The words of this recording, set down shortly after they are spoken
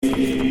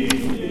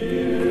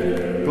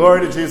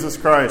Glory to Jesus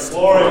Christ.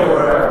 Glory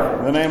forever.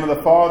 In the name of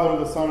the Father,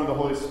 and the Son, and the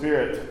Holy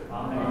Spirit.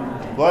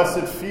 Amen.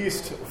 Blessed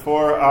feast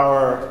for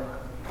our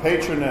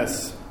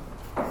patroness,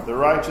 the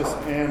righteous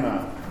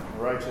Anna,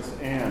 the righteous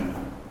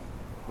Anne,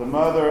 the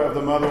mother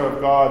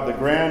of God, the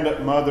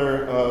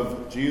grandmother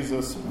of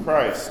Jesus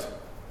Christ.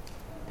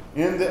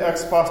 In the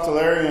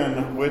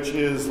Expostularian, which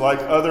is like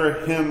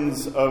other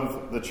hymns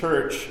of the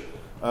church,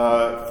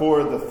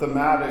 for the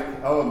thematic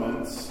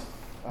elements,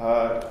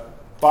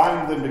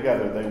 bind them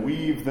together. They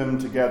weave them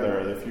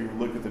together. If you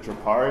look at the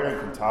Troparia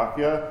and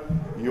Kontakia,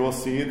 you will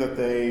see that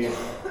they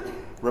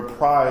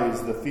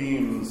reprise the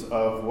themes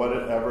of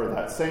whatever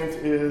that saint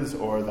is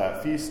or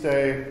that feast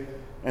day.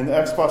 And the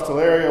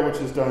Expostularia, which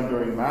is done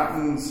during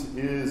Matins,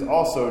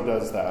 also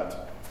does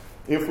that.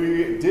 If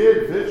we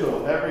did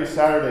vigil every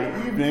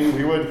Saturday evening,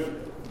 we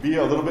would be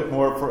a little bit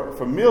more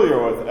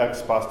familiar with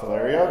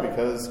Expostularia,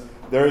 because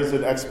there is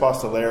an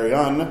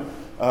Expostularian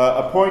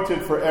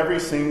appointed for every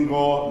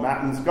single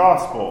Matins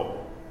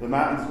Gospel. The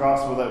Matins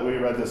Gospel that we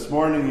read this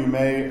morning, you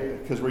may,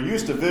 because we're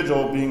used to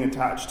vigil being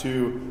attached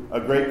to a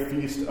great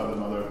feast of the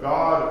Mother of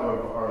God,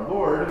 of our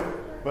Lord,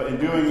 but in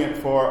doing it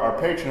for our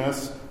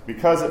patroness,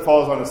 because it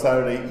falls on a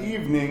Saturday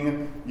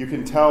evening, you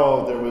can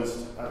tell there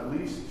was at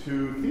least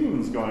two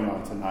themes going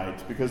on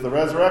tonight, because the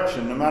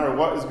resurrection, no matter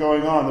what is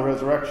going on, the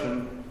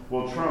resurrection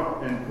will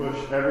trump and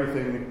push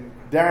everything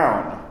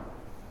down.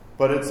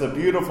 But it's a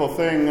beautiful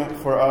thing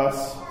for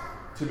us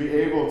to be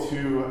able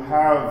to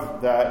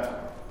have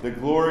the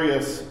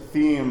glorious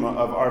theme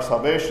of our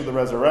salvation, the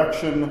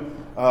resurrection,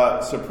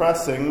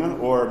 suppressing,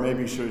 or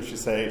maybe should you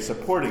say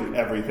supporting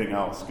everything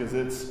else, because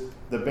it's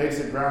the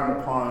basic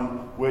ground upon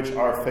which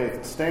our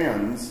faith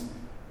stands.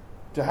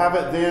 To have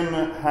it then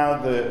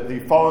have the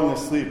falling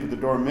asleep, the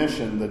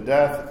dormition, the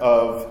death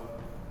of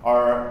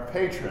our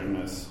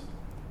patroness,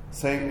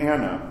 Saint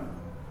Anna,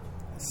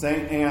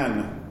 Saint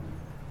Anne,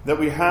 that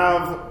we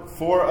have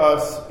for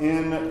us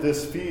in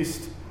this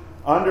feast,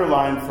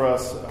 underlined for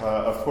us,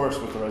 of course,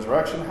 with the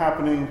resurrection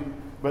happening,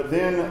 but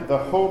then the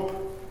hope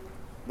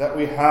that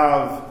we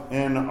have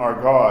in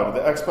our God. The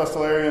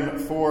Expostularian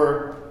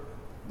for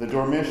the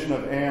dormition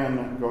of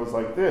Anne goes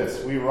like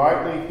this: We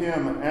rightly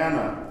hymn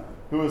Anna,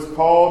 who is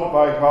called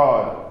by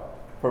God,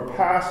 for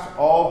past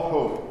all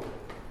hope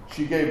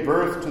she gave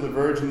birth to the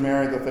Virgin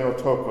Mary the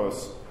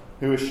Theotokos,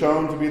 who is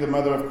shown to be the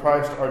mother of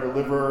Christ, our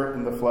deliverer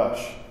in the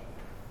flesh.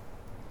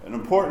 An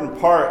important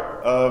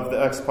part of the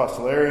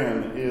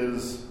Expostularian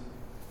is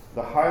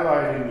the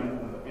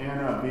highlighting of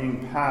Anna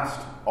being past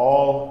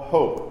all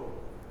hope.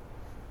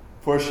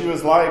 For she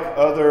was like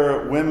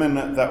other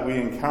women that we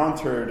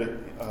encounter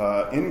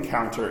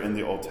in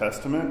the Old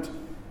Testament,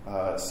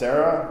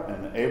 Sarah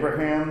and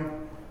Abraham.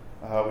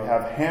 We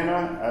have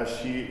Hannah as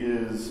she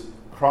is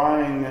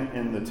crying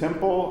in the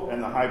temple,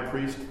 and the high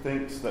priest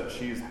thinks that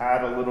she's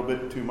had a little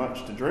bit too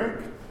much to drink,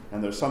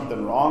 and there's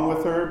something wrong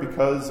with her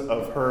because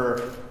of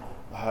her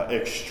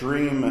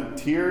extreme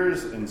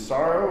tears and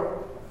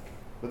sorrow.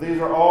 But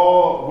these are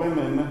all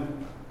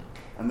women,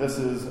 and this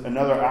is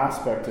another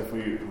aspect. If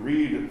we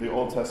read the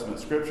Old Testament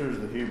scriptures,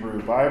 the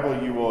Hebrew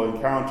Bible, you will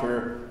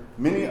encounter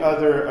many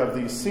other of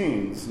these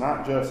scenes,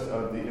 not just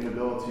of the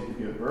inability to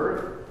give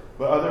birth,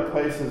 but other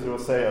places it will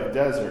say of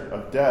desert,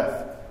 of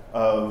death,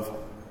 of,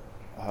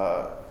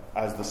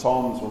 as the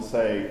Psalms will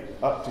say,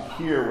 up to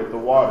here with the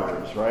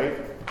waters, right?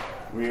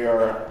 We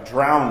are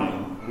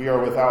drowning. We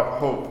are without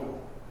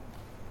hope.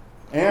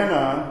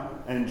 Anna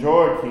and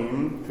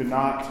Joachim could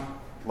not,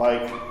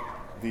 like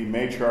the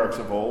matriarchs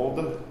of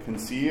old,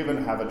 conceive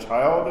and have a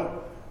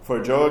child.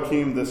 For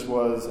Joachim, this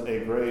was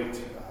a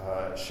great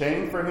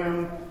shame for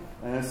him,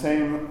 and the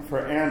same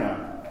for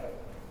Anna.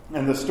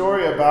 And the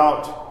story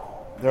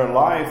about their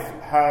life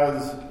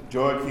has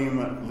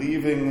Joachim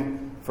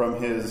leaving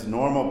from his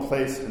normal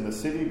place in the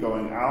city,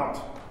 going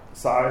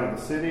outside of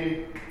the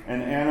city,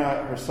 and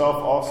Anna herself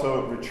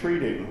also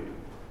retreating.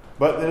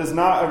 But it is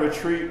not a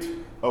retreat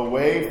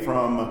away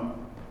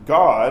from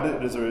God,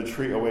 it is a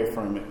retreat away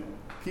from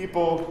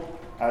people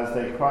as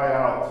they cry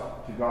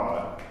out to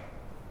God.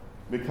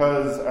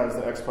 Because, as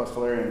the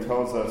Expostularian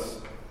tells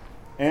us,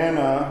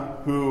 Anna,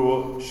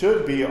 who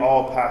should be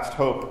all past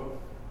hope,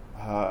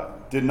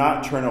 did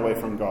not turn away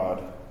from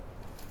God.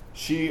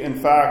 She, in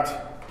fact,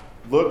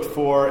 looked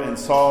for and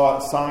saw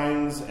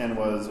signs and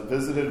was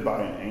visited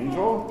by an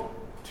angel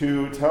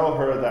to tell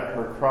her that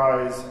her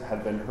cries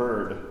had been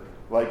heard,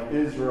 like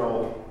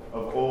Israel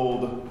of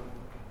old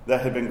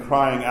that had been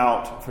crying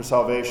out for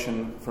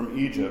salvation from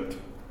Egypt.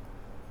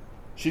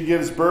 She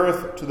gives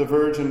birth to the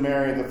Virgin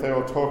Mary the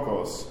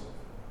Theotokos,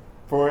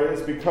 for it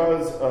is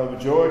because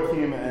of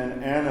Joachim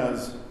and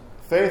Anna's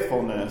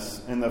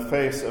faithfulness in the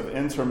face of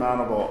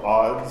insurmountable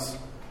odds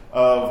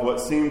of what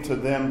seemed to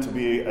them to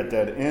be a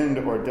dead end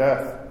or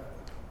death,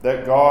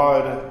 that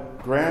God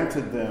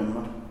granted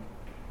them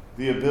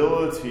the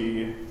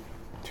ability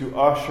to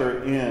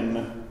usher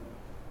in,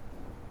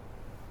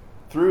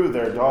 through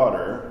their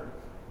daughter,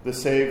 the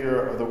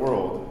Savior of the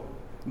world.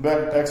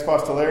 But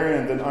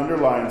Expostularian then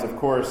underlines, of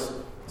course,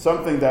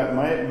 something that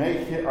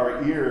may hit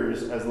our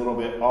ears as a little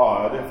bit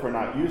odd if we're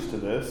not used to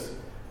this,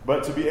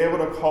 But to be able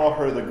to call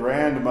her the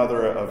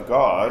grandmother of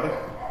God,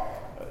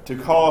 to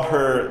call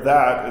her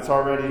that, it's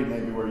already,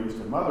 maybe we're used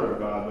to mother of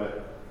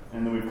God,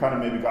 and then we've kind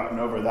of maybe gotten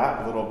over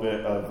that little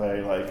bit of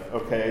a like,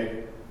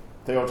 okay,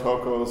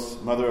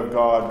 Theotokos, mother of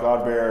God,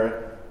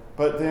 God-bearer.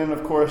 But then,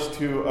 of course,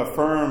 to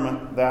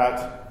affirm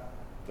that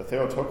the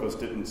Theotokos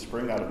didn't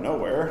spring out of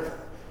nowhere.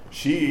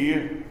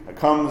 She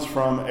comes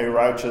from a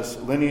righteous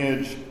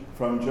lineage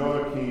from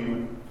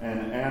Joachim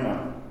and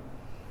Anna,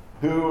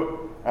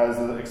 who, as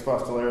the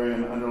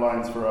Expositolarian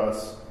underlines for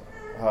us,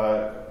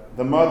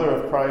 the mother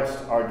of Christ,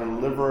 our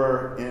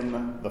deliverer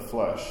in the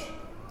flesh,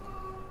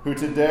 who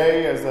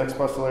today, as the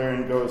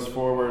Expositolarian goes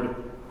forward,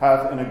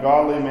 hath in a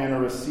godly manner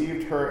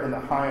received her in the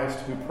highest,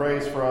 who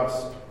prays for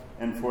us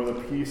and for the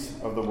peace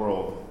of the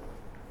world.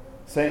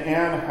 St.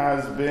 Anne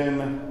has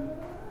been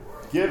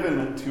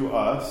given to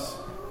us.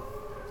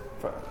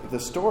 The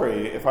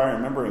story, if I'm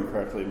remembering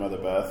correctly, Mother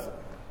Beth,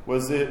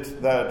 was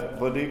it that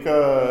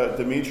Vladika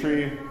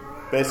Dimitri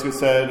basically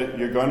said,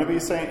 you're going to be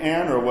St.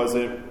 Anne, or was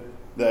it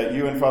that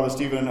you and Father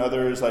Stephen and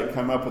others like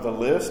come up with a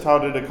list? How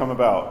did it come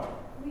about?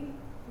 We had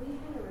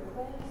a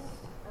request,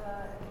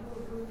 a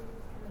little group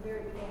in the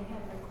very beginning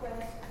had a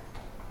request,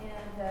 and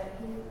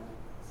he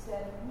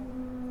said,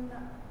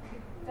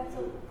 that's a...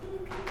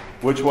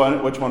 Which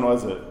one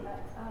was it?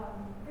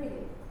 Really.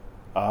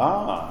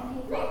 Ah. And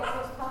he thought that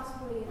was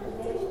possibly in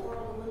the Danish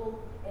world a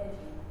little edgy.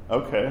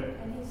 Okay.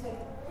 And he said,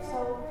 so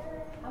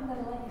I'm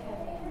going to let you have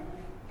Anne.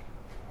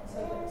 And so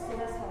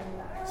that's how we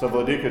got it. So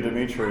Vladika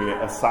Dimitri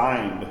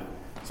assigned.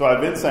 So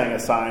I've been saying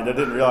assigned. I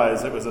didn't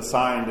realize it was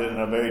assigned in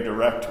a very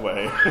direct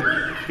way.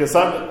 Because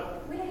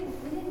we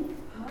didn't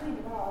mind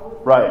at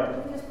all.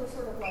 Right. We just were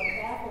sort of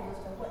like baffled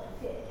as to what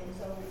to pick, and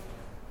so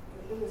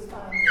it was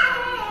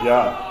fine.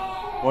 Yeah.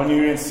 When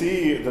you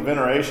see the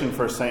veneration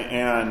for St.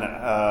 Anne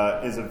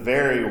is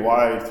very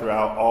wide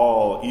throughout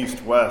all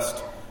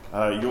East-West.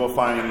 You will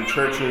find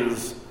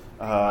churches,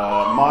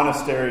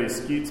 monasteries,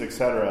 skeets,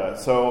 etc.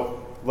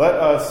 So let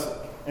us,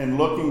 in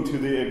looking to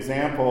the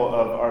example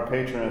of our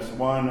patroness,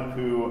 one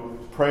who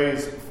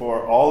prays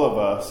for all of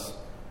us,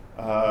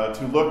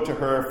 to look to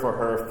her for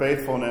her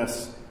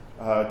faithfulness,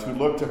 to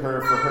look to her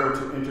for her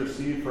to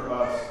intercede for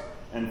us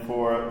and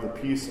for the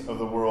peace of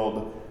the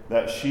world,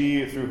 that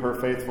she, through her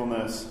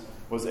faithfulness,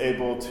 was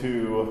able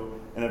to,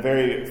 in a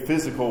very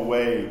physical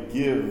way,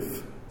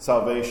 give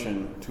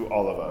salvation to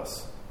all of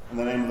us. In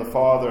the name of the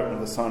Father, and of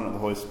the Son, and of the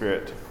Holy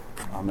Spirit.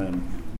 Amen.